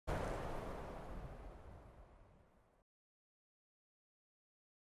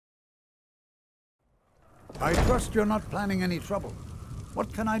I trust you're not planning any trouble.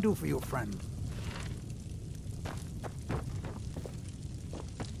 What can I do for you, friend?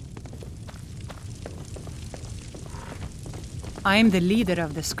 I'm the leader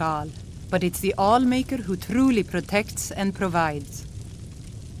of the Skal, but it's the Allmaker who truly protects and provides.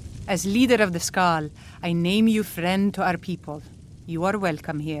 As leader of the Skal, I name you friend to our people. You are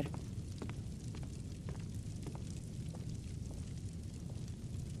welcome here.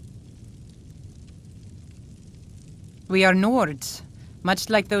 We are Nords, much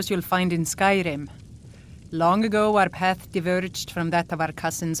like those you'll find in Skyrim. Long ago, our path diverged from that of our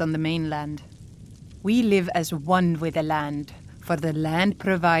cousins on the mainland. We live as one with the land, for the land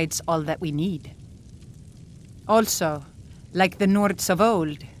provides all that we need. Also, like the Nords of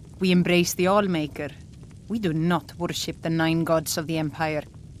old, we embrace the Allmaker. We do not worship the 9 gods of the Empire.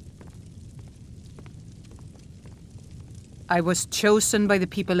 I was chosen by the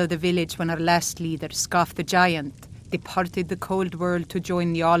people of the village when our last leader, Scoff the Giant, departed the cold world to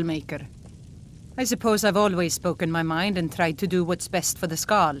join the Allmaker. I suppose I've always spoken my mind and tried to do what's best for the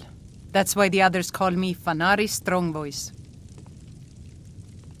Skal. That's why the others call me Fanari Strongvoice.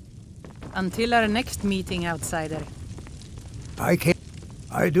 Until our next meeting, outsider.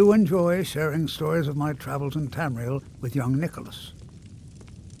 I do enjoy sharing stories of my travels in Tamriel with young Nicholas.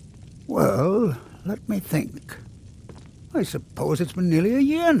 Well, let me think. I suppose it's been nearly a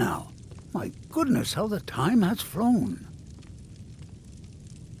year now. My goodness, how the time has flown.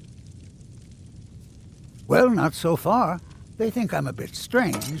 Well, not so far. They think I'm a bit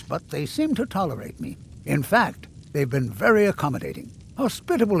strange, but they seem to tolerate me. In fact, they've been very accommodating,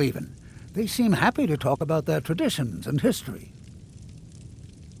 hospitable even. They seem happy to talk about their traditions and history.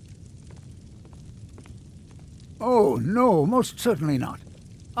 Oh, no, most certainly not.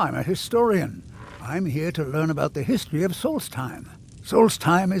 I'm a historian. I'm here to learn about the history of Solstheim.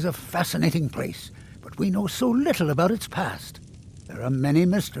 Solstheim is a fascinating place, but we know so little about its past. There are many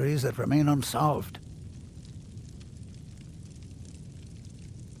mysteries that remain unsolved.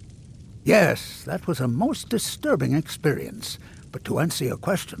 Yes, that was a most disturbing experience. But to answer your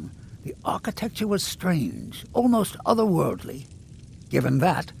question, the architecture was strange, almost otherworldly. Given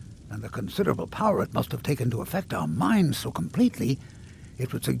that, and the considerable power it must have taken to affect our minds so completely,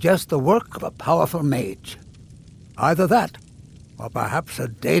 it would suggest the work of a powerful mage. Either that, or perhaps a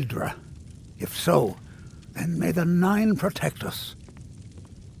Daedra. If so, then may the 9 protect us.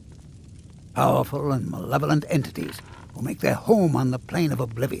 Powerful and malevolent entities who make their home on the plane of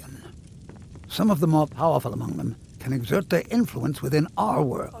oblivion. Some of the more powerful among them can exert their influence within our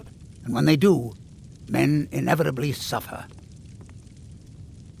world, and when they do, men inevitably suffer.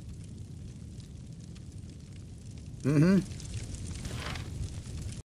 Mm-hmm.